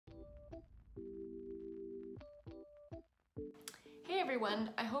everyone,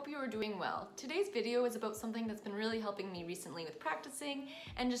 I hope you are doing well. Today's video is about something that's been really helping me recently with practicing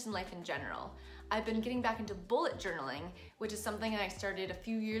and just in life in general. I've been getting back into bullet journaling, which is something I started a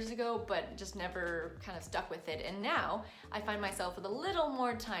few years ago but just never kind of stuck with it, and now I find myself with a little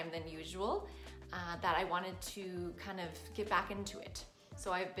more time than usual that I wanted to kind of get back into it.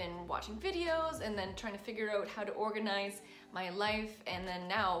 So I've been watching videos and then trying to figure out how to organize my life and then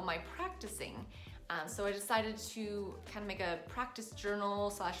now my practicing. So I decided to kind of make a practice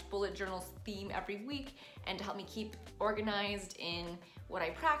journal / bullet journals theme every week, and to help me keep organized in what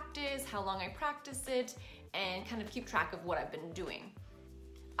I practice, how long I practice it, and kind of keep track of what I've been doing.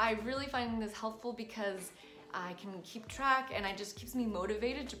 I really find this helpful because I can keep track and it just keeps me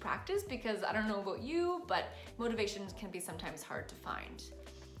motivated to practice, because I don't know about you, but motivation can be sometimes hard to find.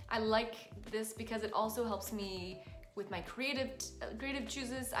 I like this because it also helps me with my creative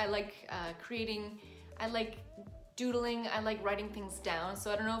choices. I like creating, I like doodling, I like writing things down.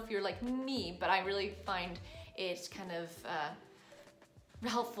 So I don't know if you're like me, but I really find it kind of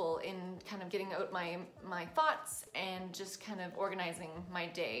helpful in kind of getting out my thoughts and just kind of organizing my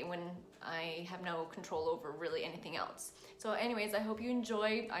day when I have no control over really anything else. So anyways, I hope you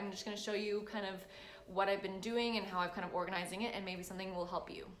enjoy. I'm just gonna show you kind of what I've been doing and how I'm kind of organizing it, and maybe something will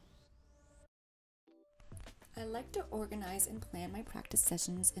help you. I like to organize and plan my practice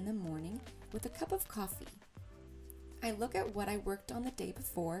sessions in the morning with a cup of coffee. I look at what I worked on the day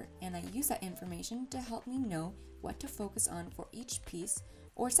before, and I use that information to help me know what to focus on for each piece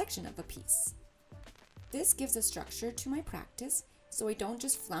or section of a piece. This gives a structure to my practice, so I don't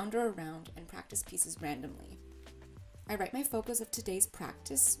just flounder around and practice pieces randomly. I write my focus of today's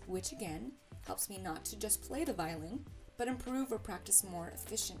practice, which again helps me not to just play the violin, but improve or practice more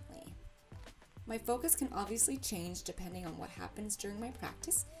efficiently. My focus can obviously change depending on what happens during my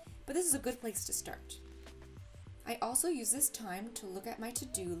practice, but this is a good place to start. I also use this time to look at my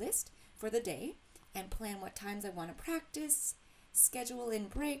to-do list for the day and plan what times I want to practice, schedule in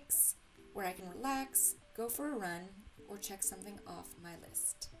breaks where I can relax, go for a run, or check something off my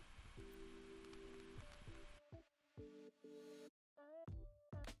list.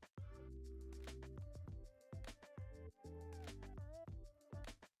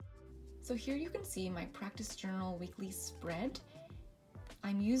 So here you can see my practice journal weekly spread.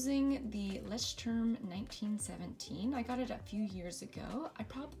 I'm using the Leuchtturm 1917. I got it a few years ago. I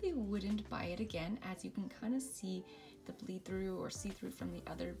probably wouldn't buy it again, as you can kind of see the bleed through or see through from the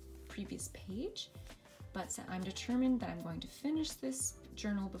other previous page. But I'm determined that I'm going to finish this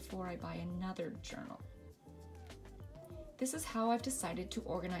journal before I buy another journal. This is how I've decided to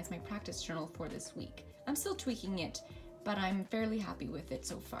organize my practice journal for this week. I'm still tweaking it, but I'm fairly happy with it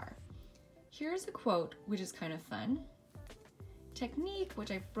so far. Here's a quote, which is kind of fun. Technique,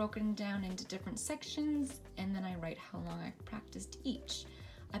 which I've broken down into different sections, and then I write how long I've practiced each.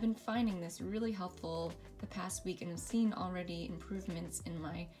 I've been finding this really helpful the past week, and have seen already improvements in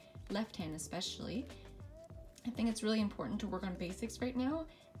my left hand especially. I think it's really important to work on basics right now,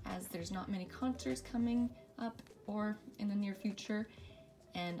 as there's not many concerts coming up or in the near future,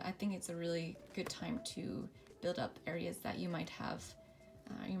 and I think it's a really good time to build up areas that you might have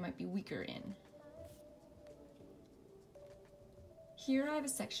you might be weaker in. Here I have a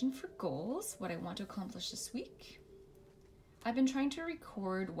section for goals, what I want to accomplish this week. I've been trying to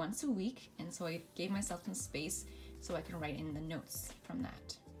record once a week, and so I gave myself some space so I can write in the notes from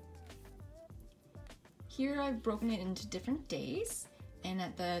that. Here I've broken it into different days, and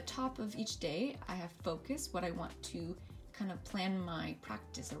at the top of each day I have focus, what I want to kind of plan my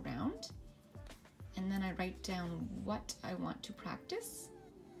practice around. And then I write down what I want to practice,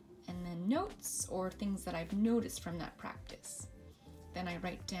 and then notes or things that I've noticed from that practice. Then I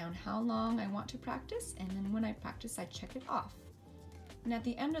write down how long I want to practice, and then when I practice, I check it off. And at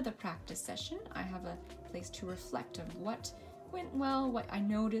the end of the practice session, I have a place to reflect on what went well, what I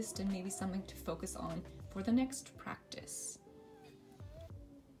noticed, and maybe something to focus on for the next practice.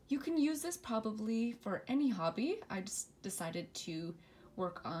 You can use this probably for any hobby. I just decided to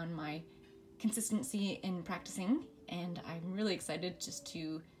work on my consistency in practicing, and I'm really excited just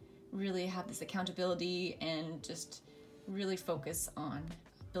to really have this accountability and just really focus on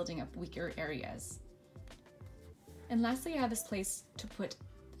building up weaker areas. And lastly, I have this place to put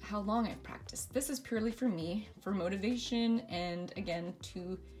how long I've practiced. This is purely for me, for motivation, and again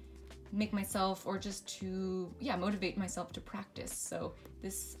to make myself, or just to motivate myself to practice. So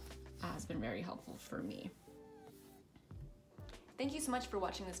this has been very helpful for me. Thank you so much for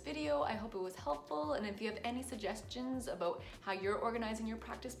watching this video. I hope it was helpful, and if you have any suggestions about how you're organizing your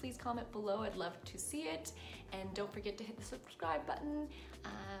practice, please comment below. I'd love to see it, and don't forget to hit the subscribe button.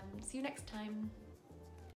 See you next time.